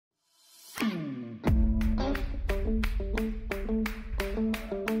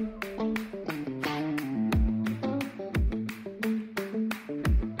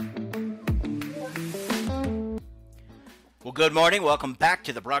good morning. Welcome back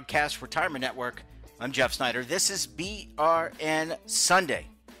to the Broadcast Retirement Network. I'm Jeff Snyder. This is BRN Sunday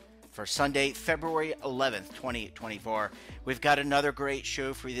for Sunday, February 11th, 2024. We've got another great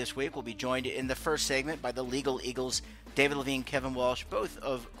show for you this week. We'll be joined in the first segment by the Legal Eagles, David Levine, Kevin Walsh, both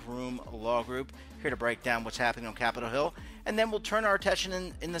of Groom Law Group, here to break down what's happening on Capitol Hill. And then we'll turn our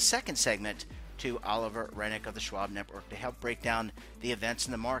attention in the second segment to Oliver Rennick of the Schwab Network to help break down the events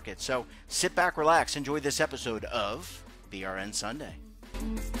in the market. So sit back, relax, enjoy this episode of BRN Sunday.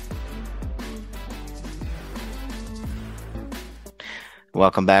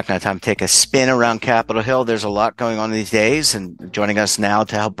 Welcome back. Now time to take a spin around Capitol Hill. There's a lot going on these days, and joining us now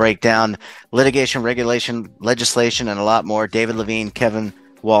to help break down litigation, regulation, legislation, and a lot more, David Levine, Kevin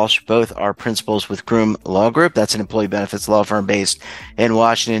Walsh, both are principals with Groom Law Group. That's an employee benefits law firm based in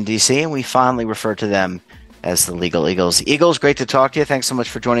Washington, D.C., and we fondly refer to them as the Legal Eagles. Eagles, great to talk to you. Thanks so much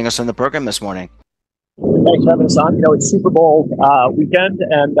for joining us on the program this morning. Thanks for having us on. It's Super Bowl weekend,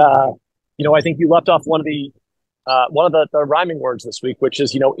 and I think you left off one of the rhyming words this week, which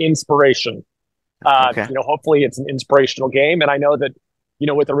is inspiration. Okay. Hopefully it's an inspirational game, and I know that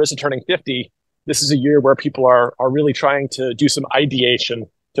with ERISA turning 50, this is a year where people are really trying to do some ideation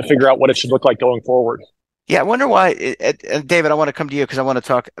to figure out what it should look like going forward. Yeah, I wonder why, David, I want to come to you because I want to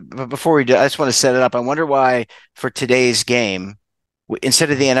talk, but before we do, I just want to set it up. I wonder why for today's game,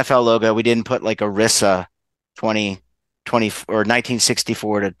 instead of the NFL logo, we didn't put like ERISA 2020 or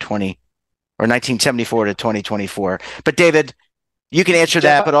 1964 to 20 or 1974 to 2024. But David, you can answer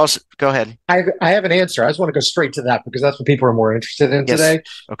that, but also go ahead. I have an answer. I just want to go straight to that because that's what people are more interested in today.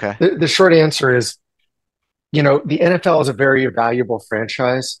 Okay. The short answer is, the NFL is a very valuable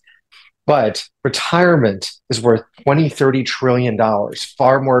franchise, but retirement is worth $20-30 trillion,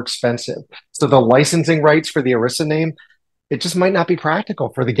 far more expensive. So the licensing rights for the ERISA name, it just might not be practical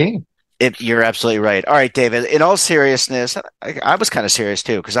for the game. You're absolutely right. All right, David, in all seriousness, I was kind of serious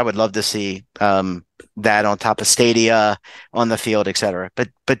too, because I would love to see that on top of stadia, on the field, et cetera.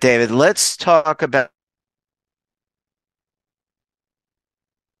 But David, let's talk about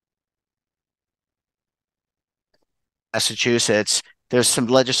Massachusetts. There's some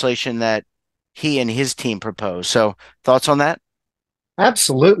legislation that he and his team proposed. So thoughts on that?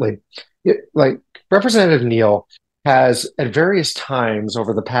 Absolutely. Representative Neal has at various times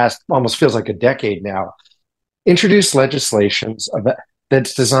over the past, almost feels like a decade now, introduced legislations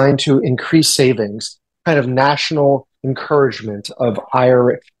that's designed to increase savings, kind of national encouragement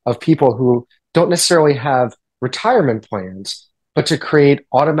of people who don't necessarily have retirement plans, but to create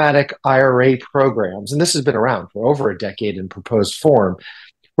automatic IRA programs. And this has been around for over a decade in proposed form,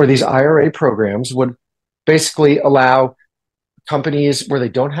 where these IRA programs would basically allow companies where they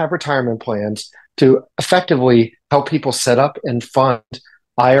don't have retirement plans to effectively help people set up and fund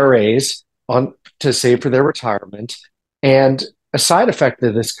IRAs to save for their retirement. And a side effect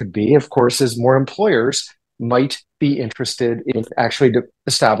that this could be, of course, is more employers might be interested in actually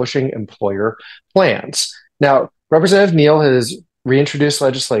establishing employer plans. Now, Representative Neal has reintroduced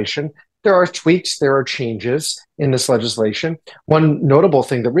legislation. There are tweaks, there are changes in this legislation. One notable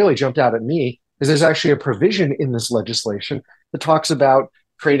thing that really jumped out at me is there's actually a provision in this legislation that talks about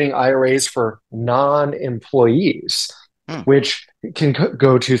creating IRAs for non-employees, which can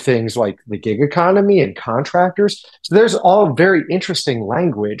go to things like the gig economy and contractors. So there's all very interesting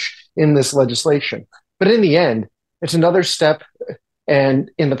language in this legislation. But in the end, it's another step and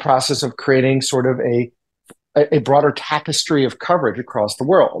in the process of creating sort of a broader tapestry of coverage across the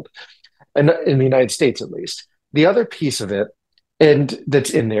world, and in the United States at least. The other piece of it, and that's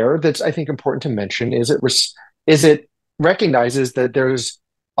in there, that's I think important to mention, is it recognizes that there's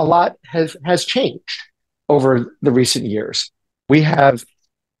a lot has changed over the recent years. We have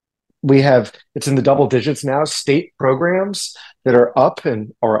it's in the double digits now, state programs that are up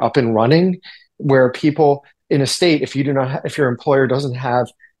and running, where people in a state, if your employer doesn't have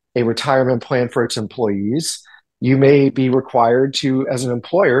a retirement plan for its employees, you may be required to, as an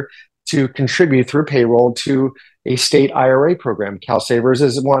employer, to contribute through payroll to a state IRA program. CalSavers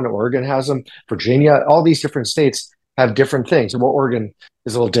is one, Oregon has them, Virginia, all these different states have different things. Well, Oregon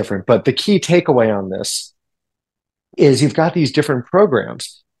is a little different, but the key takeaway on this is you've got these different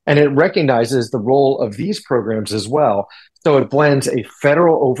programs, and it recognizes the role of these programs as well. So it blends a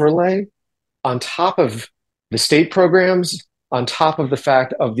federal overlay on top of the state programs, on top of the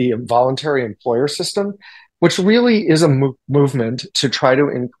fact of the voluntary employer system, which really is a movement to try to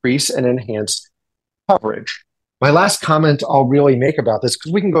increase and enhance coverage. My last comment I'll really make about this,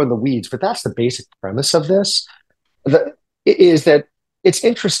 because we can go in the weeds, but that's the basic premise of this, is that it's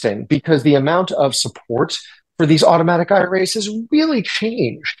interesting because the amount of support for these automatic IRAs has really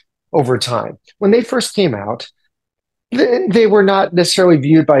changed over time. When they first came out, They were not necessarily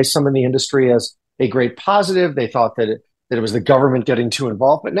viewed by some in the industry as a great positive. They thought that it was the government getting too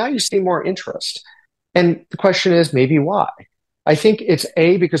involved, but now you see more interest. And the question is maybe why? I think it's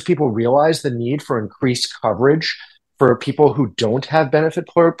A, because people realize the need for increased coverage for people who don't have benefit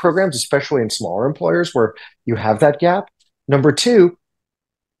programs, especially in smaller employers where you have that gap. Number two,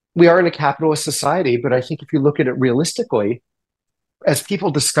 we are in a capitalist society, but I think if you look at it realistically, as people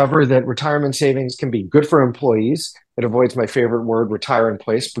discover that retirement savings can be good for employees, it avoids my favorite word, retire in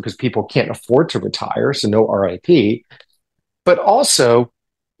place, because people can't afford to retire, so no RIP. But also,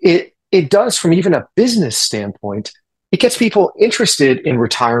 it does, from even a business standpoint, it gets people interested in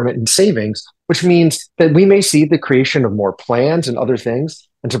retirement and savings, which means that we may see the creation of more plans and other things.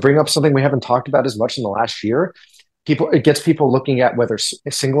 And to bring up something we haven't talked about as much in the last year, it gets people looking at whether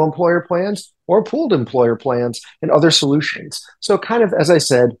single employer plans or pooled employer plans and other solutions. So kind of, as I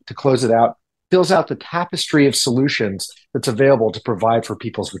said, to close it out, fills out the tapestry of solutions that's available to provide for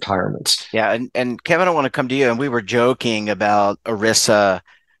people's retirements. Yeah. And Kevin, I want to come to you. And we were joking about ERISA,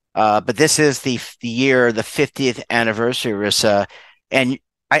 but this is the year, the 50th anniversary of ERISA. And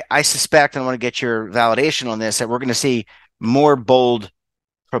I suspect, and I want to get your validation on this, that we're going to see more bold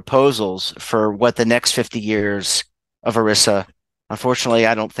proposals for what the next 50 years of ERISA. Unfortunately,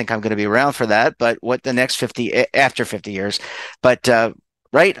 I don't think I'm going to be around for that, but what the next 50 after 50 years. But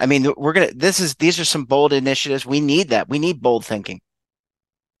right, I mean, these are some bold initiatives. We need that. We need bold thinking.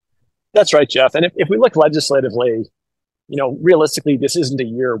 That's right, Jeff. And if we look legislatively, realistically, this isn't a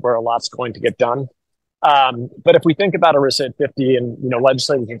year where a lot's going to get done. But if we think about ERISA at 50 and,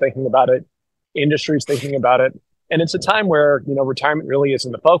 legislators are thinking about it, industry's thinking about it, and it's a time where, retirement really is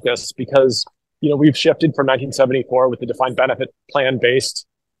in the focus because, we've shifted from 1974 with the defined benefit plan-based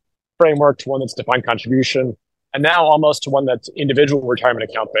framework to one that's defined contribution, and now almost to one that's individual retirement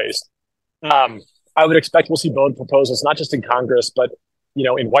account-based. I would expect we'll see bold proposals, not just in Congress, but,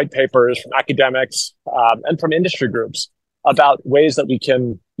 in white papers from academics and from industry groups about ways that we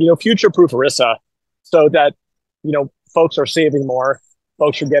can, future-proof ERISA so that, folks are saving more,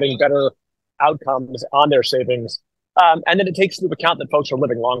 folks are getting better outcomes on their savings, and then it takes into account that folks are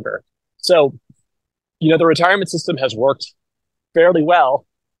living longer. So, the retirement system has worked fairly well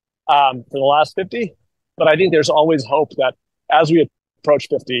for the last 50, but I think there's always hope that as we approach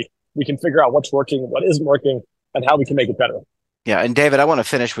 50, we can figure out what's working, what isn't working, and how we can make it better. Yeah, and David, I want to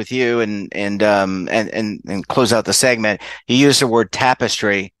finish with you and close out the segment. You used the word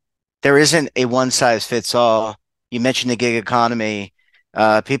tapestry. There isn't a one size fits all. You mentioned the gig economy.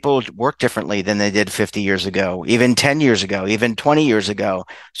 People work differently than they did 50 years ago, even 10 years ago, even 20 years ago.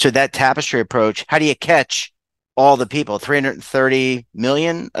 So that tapestry approach, how do you catch all the people, 330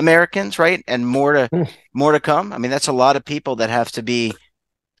 million Americans, right? And more to come. I mean, that's a lot of people that have to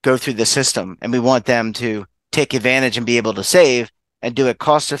go through the system, and we want them to take advantage and be able to save and do it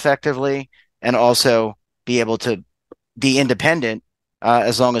cost effectively and also be able to be independent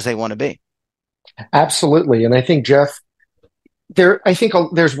as long as they want to be. Absolutely. And I think, Jeff,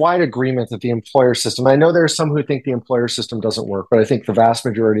 there's wide agreement that the employer system, I know there are some who think the employer system doesn't work, but I think the vast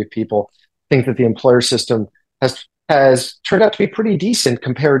majority of people think that the employer system has turned out to be pretty decent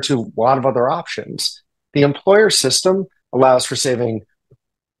compared to a lot of other options. The employer system allows for saving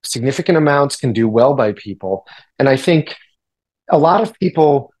significant amounts, can do well by people. And I think a lot of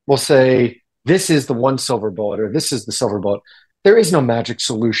people will say, this is the one silver bullet, or this is the silver bullet. There is no magic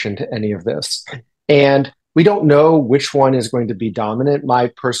solution to any of this. And we don't know which one is going to be dominant.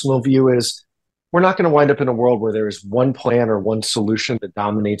 My personal view is we're not going to wind up in a world where there is one plan or one solution that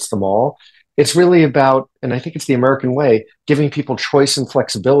dominates them all. It's really about, and I think it's the American way, giving people choice and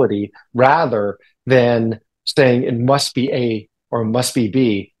flexibility rather than saying it must be A or it must be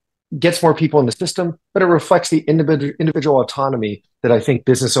B. Gets more people in the system, but it reflects the individual autonomy that I think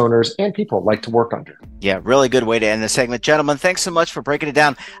business owners and people like to work under. Yeah, really good way to end the segment. Gentlemen, thanks so much for breaking it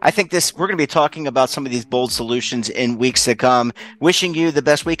down. I think we're going to be talking about some of these bold solutions in weeks to come. Wishing you the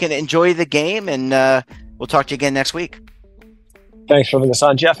best weekend. Enjoy the game, and we'll talk to you again next week. Thanks for having us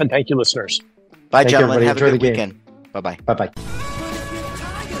on, Jeff, and thank you, listeners. Bye, gentlemen. Have a good weekend. Bye-bye. Bye-bye.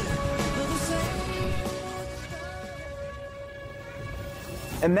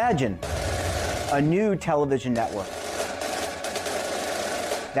 Imagine a new television network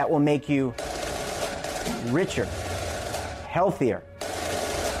that will make you richer, healthier,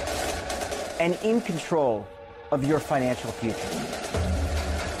 and in control of your financial future.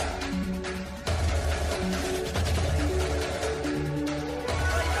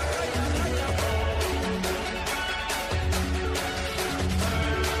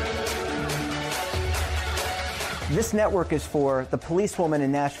 This network is for the policewoman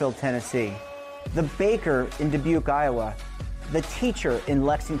in Nashville, Tennessee, the baker in Dubuque, Iowa, the teacher in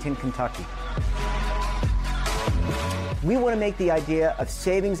Lexington, Kentucky. We want to make the idea of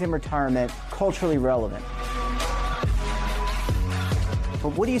savings and retirement culturally relevant.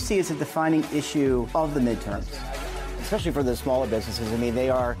 But what do you see as a defining issue of the midterms, especially for the smaller businesses? I mean, they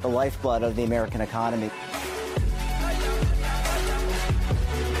are the lifeblood of the American economy.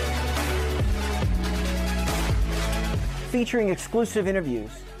 Featuring exclusive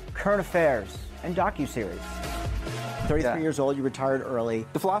interviews, current affairs, and docuseries. 33 years old, you retired early.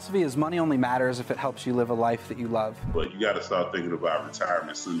 The philosophy is money only matters if it helps you live a life that you love. But you got to start thinking about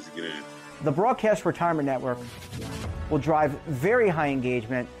retirement as soon as you get in. The Broadcast Retirement Network will drive very high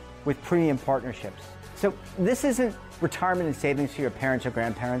engagement with premium partnerships. So this isn't retirement and savings for your parents or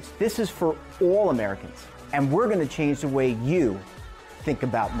grandparents. This is for all Americans. And we're going to change the way you think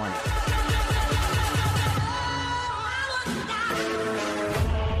about money.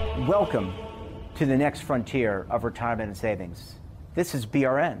 Welcome to the next frontier of retirement and savings. This is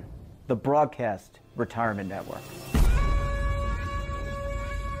BRN, the Broadcast Retirement Network.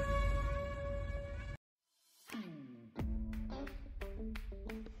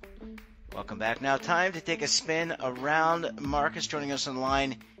 Welcome back. Now time to take a spin around Marcus. Joining us on the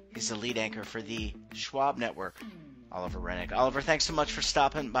line is the lead anchor for the Schwab Network, Oliver Rennick. Oliver, thanks so much for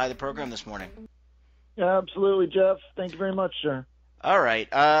stopping by the program this morning. Yeah, absolutely, Jeff. Thank you very much, sir. All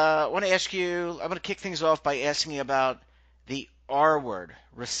right. I want to ask you, I'm going to kick things off by asking you about the R word,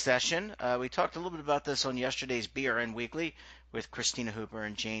 recession. We talked a little bit about this on yesterday's BRN Weekly with Christina Hooper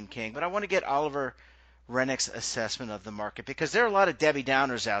and Jane King, but I want to get Oliver Rennick's assessment of the market, because there are a lot of Debbie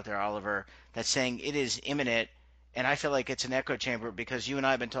Downers out there, Oliver, that's saying it is imminent, and I feel like it's an echo chamber because you and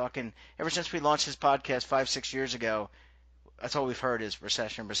I have been talking ever since we launched this podcast 5-6 years ago. That's all we've heard is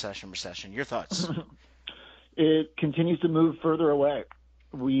recession, recession, recession. Your thoughts? It continues to move further away.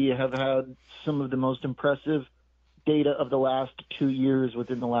 We have had some of the most impressive data of the last 2 years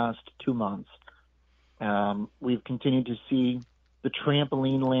within the last 2 months. We've continued to see the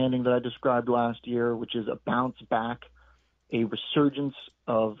trampoline landing that I described last year, which is a bounce back, a resurgence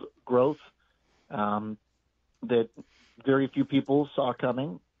of growth that very few people saw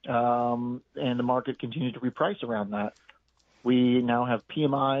coming, and the market continues to reprice around that. We now have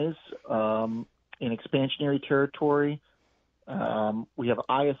PMIs in expansionary territory. We have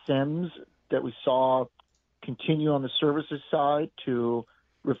ISMs that we saw continue on the services side to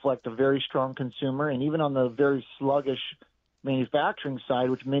reflect a very strong consumer, and even on the very sluggish manufacturing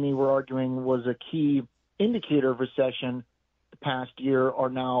side, which many were arguing was a key indicator of recession the past year, are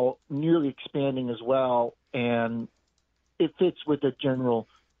now nearly expanding as well. And it fits with the general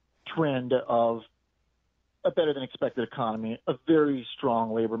trend of a better than expected economy, a very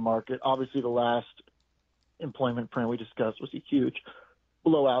strong labor market. Obviously, the last employment print we discussed was a huge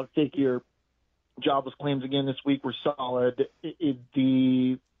blowout figure. Jobless claims again this week were solid.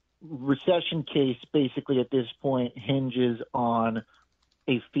 The recession case basically at this point hinges on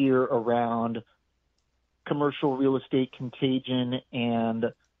a fear around commercial real estate contagion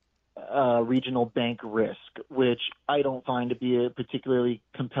and regional bank risk, which I don't find to be a particularly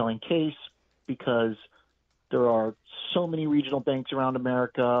compelling case because there are so many regional banks around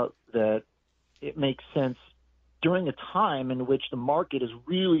America that it makes sense during a time in which the market is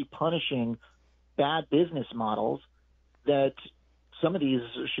really punishing bad business models that some of these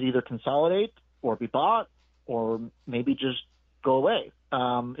should either consolidate or be bought or maybe just go away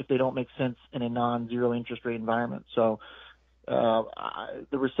if they don't make sense in a non-zero interest rate environment. So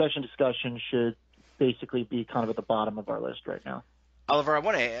the recession discussion should basically be kind of at the bottom of our list right now. Oliver, I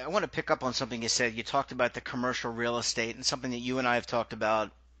want to pick up on something you said. You talked about the commercial real estate, and something that you and I have talked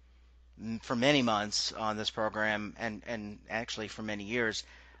about for many months on this program and actually for many years.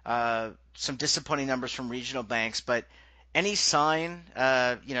 Some disappointing numbers from regional banks, but any sign,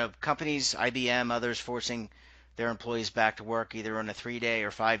 companies, IBM, others forcing their employees back to work either on a 3-day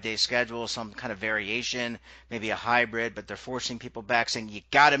or 5-day schedule, some kind of variation, maybe a hybrid, but they're forcing people back, saying you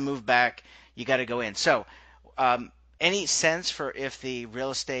got to move back, you got to go in. So any sense for if the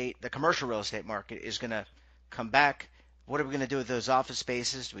commercial real estate market is going to come back? What are we going to do with those office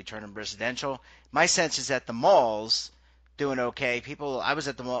spaces? Do we turn them residential? My sense is that the malls doing okay. I was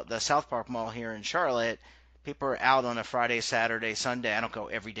at the South Park Mall here in Charlotte. People are out on a Friday, Saturday, Sunday. I don't go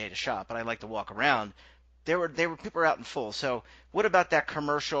every day to shop, but I like to walk around. People were out in full. So what about that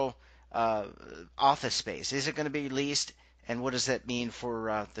commercial office space? Is it going to be leased, and what does that mean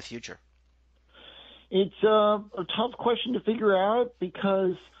for the future? It's a tough question to figure out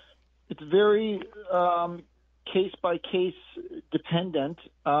because it's very case-by-case dependent,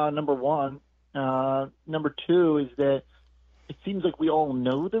 number one. Number two is that it seems like we all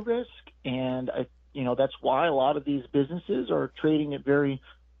know the risk, And that's why a lot of these businesses are trading at very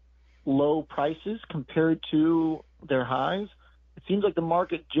low prices compared to their highs. It seems like the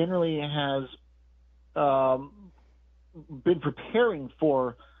market generally has been preparing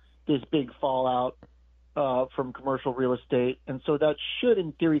for this big fallout from commercial real estate, and so that should,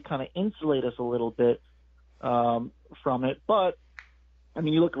 in theory, kind of insulate us a little bit from it. But I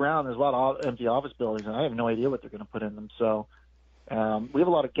mean, you look around, there's a lot of empty office buildings, and I have no idea what they're going to put in them. So we have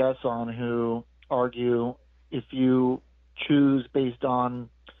a lot of guests on who argue if you choose based on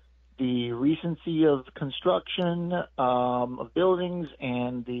the recency of construction of buildings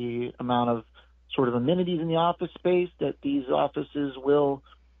and the amount of sort of amenities in the office space, that these offices will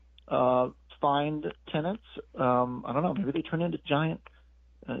find tenants. I don't know, maybe they turn into giant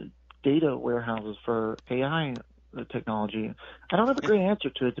data warehouses for AI technology. I don't have a great answer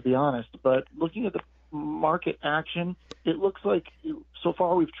to it, to be honest, but looking at the market action, it looks like so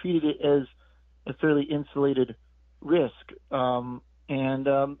far we've treated it as a fairly insulated risk.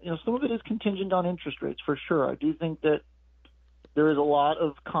 Some of it is contingent on interest rates, for sure. I do think that there is a lot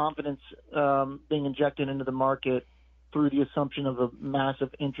of confidence being injected into the market through the assumption of a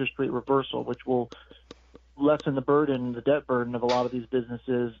massive interest rate reversal, which will lessen the debt burden of a lot of these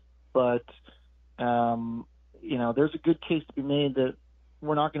businesses. But, there's a good case to be made that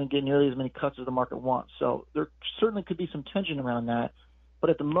we're not going to get nearly as many cuts as the market wants. So there certainly could be some tension around that. But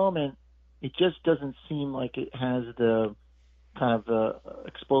at the moment, it just doesn't seem like it has the kind of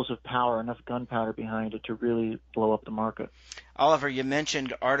explosive power, enough gunpowder behind it to really blow up the market. Oliver, you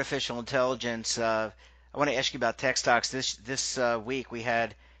mentioned artificial intelligence. I want to ask you about tech stocks. This week we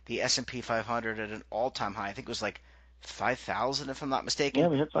had the S&P 500 at an all-time high. I think it was like 5,000, if I'm not mistaken. Yeah,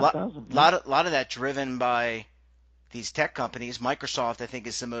 we hit 5,000. A lot of that driven by these tech companies. Microsoft, I think,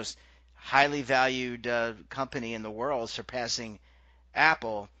 is the most highly valued company in the world, surpassing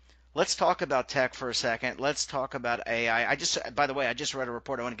Apple. Let's talk about tech for a second. Let's talk about AI. By the way, I just read a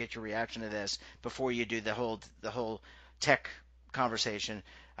report. I want to get your reaction to this before you do the whole tech conversation.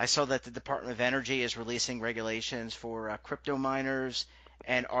 I saw that the Department of Energy is releasing regulations for crypto miners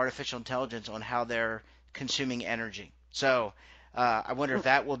and artificial intelligence on how they're consuming energy. So I wonder if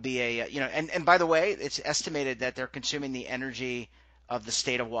that will be and by the way, it's estimated that they're consuming the energy of the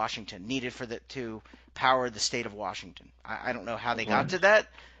state of Washington, needed to power the state of Washington. I don't know how they got to that.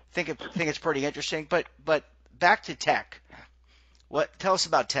 Think it's pretty interesting. But back to tech. Tell us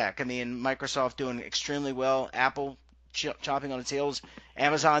about tech. I mean, Microsoft doing extremely well. Apple chopping on its heels.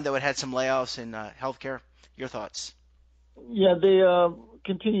 Amazon, though, it had some layoffs in healthcare. Your thoughts? Yeah, they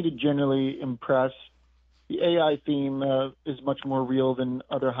continue to generally impress. The AI theme is much more real than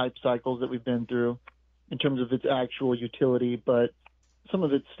other hype cycles that we've been through in terms of its actual utility, but some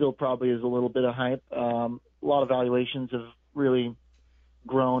of it still probably is a little bit of hype. A lot of valuations have really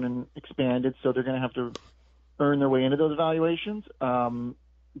grown and expanded, so they're going to have to earn their way into those valuations.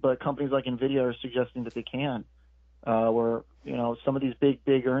 But companies like NVIDIA are suggesting that they can, where some of these big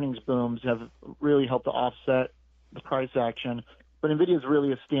earnings booms have really helped to offset the price action. But NVIDIA is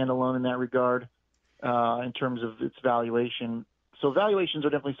really a standalone in that regard in terms of its valuation. So valuations are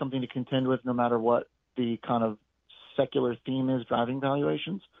definitely something to contend with, no matter what the kind of secular theme is driving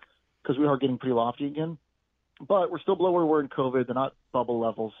valuations, because we are getting pretty lofty again. But we're still below where we were in COVID. They're not bubble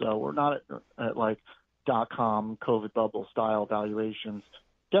levels, so we're not at like .com COVID bubble style valuations.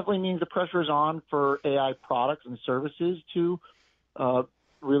 Definitely means the pressure is on for AI products and services to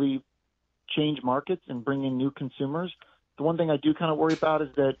really change markets and bring in new consumers. The one thing I do kind of worry about is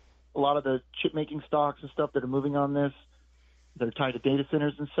that a lot of the chip making stocks and stuff that are moving on this, that are tied to data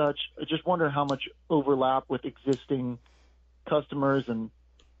centers and such, I just wonder how much overlap with existing customers and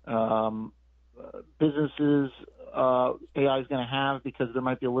businesses AI is going to have, because there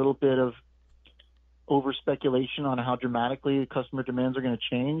might be a little bit of over speculation on how dramatically customer demands are going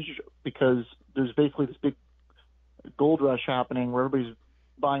to change, because there's basically this big gold rush happening where everybody's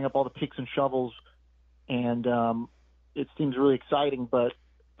buying up all the picks and shovels, and it seems really exciting, but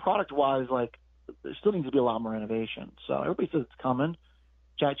product-wise, like, there still needs to be a lot more innovation. So everybody says it's coming.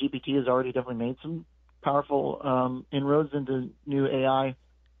 ChatGPT has already definitely made some powerful inroads into new AI,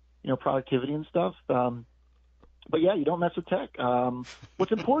 productivity and stuff. But yeah, you don't mess with tech.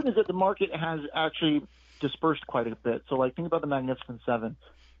 What's important is that the market has actually dispersed quite a bit. So like, think about the Magnificent Seven.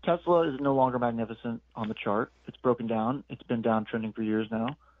 Tesla is no longer magnificent on the chart. It's broken down. It's been downtrending for years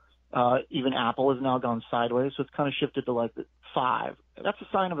now. Even Apple has now gone sideways, so it's kind of shifted to like the 5. That's a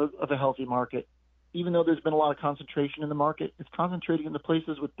sign of a healthy market. Even though there's been a lot of concentration in the market, it's concentrating in the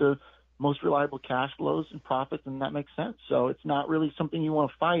places with the most reliable cash flows and profits, and that makes sense. So it's not really something you want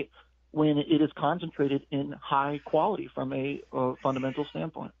to fight when it is concentrated in high quality from a fundamental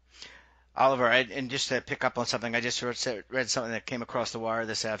standpoint. Oliver, and just to pick up on something, I just read something that came across the wire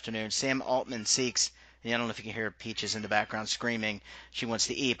this afternoon. Sam Altman seeks, and I don't know if you can hear Peaches in the background screaming, she wants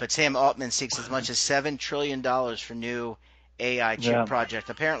to eat, but Sam Altman seeks as much as $7 trillion for new AI chip project.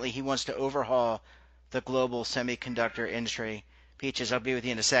 Apparently, he wants to overhaul the global semiconductor industry. Peaches, I'll be with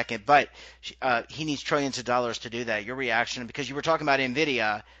you in a second, but he needs trillions of dollars to do that. Your reaction, because you were talking about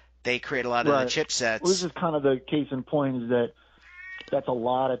NVIDIA, they create a lot of the chipsets. Well, this is kind of the case in point, is that that's a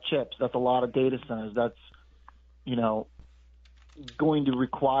lot of chips. That's a lot of data centers. That's, going to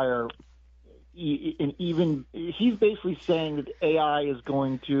require, and even he's basically saying that AI is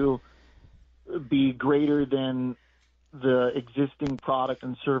going to be greater than the existing product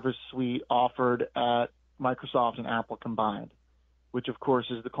and service suite offered at Microsoft and Apple combined, which of course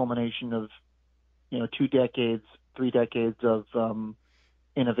is the culmination of, 2 decades, 3 decades of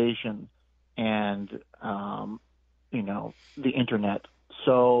innovation and, the internet.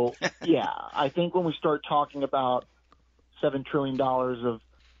 So, yeah, I think when we start talking about $7 trillion of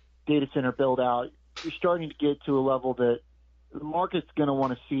data center build out, you're starting to get to a level that the market's going to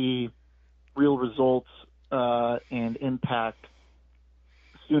want to see real results and impact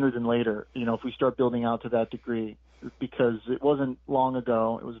sooner than later, if we start building out to that degree, because it wasn't long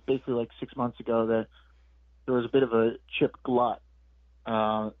ago, it was basically like 6 months ago, that there was a bit of a chip glut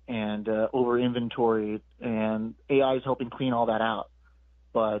and over inventory, and AI is helping clean all that out.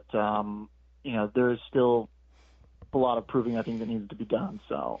 But, there is still a lot of proving, I think, that needs to be done.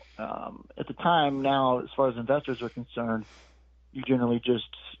 So at the time now, as far as investors are concerned, you generally just,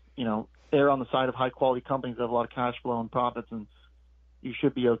 err on the side of high-quality companies that have a lot of cash flow and profits, and you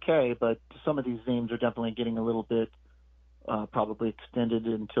should be okay. But some of these names are definitely getting a little bit probably extended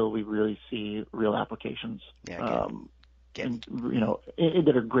until we really see real applications. That are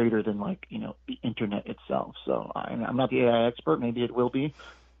greater than the internet itself. So I'm not the AI expert. Maybe it will be,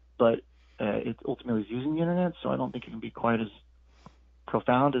 but it ultimately is using the internet. So I don't think it can be quite as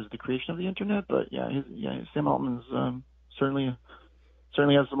profound as the creation of the internet. But Sam Altman's certainly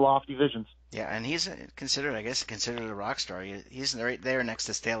has some lofty visions. Yeah, and he's considered a rock star. He's right there next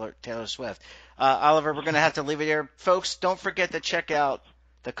to Taylor Swift. Oliver, we're going to have to leave it here. Folks, don't forget to check out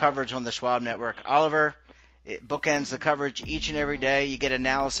the coverage on the Schwab Network. Oliver, it bookends the coverage each and every day. You get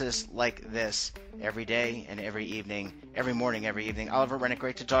analysis like this every day and every evening, every morning, every evening. Oliver Rennick,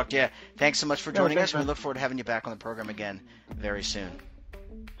 great to talk to you. Thanks so much for joining us. We look forward to having you back on the program again very soon.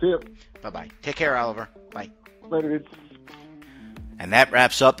 See you. Bye-bye. Take care, Oliver. Bye. Later, dude. And that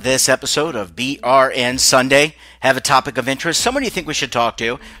wraps up this episode of BRN Sunday. Have a topic of interest, someone you think we should talk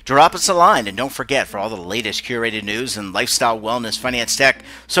to, drop us a line. And don't forget, for all the latest curated news and lifestyle, wellness, finance, tech,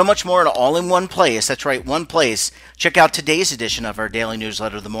 so much more, and all in one place. That's right, one place. Check out today's edition of our daily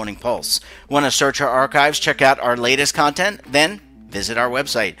newsletter, The Morning Pulse. Want to search our archives, check out our latest content? Then visit our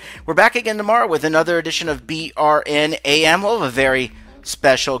website. We're back again tomorrow with another edition of BRN AM. We'll have a very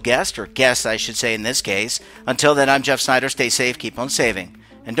special guest, or guest I should say in this case. Until then, I'm Jeff Snyder. Stay safe, keep on saving.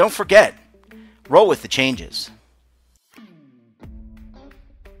 And don't forget, roll with the changes.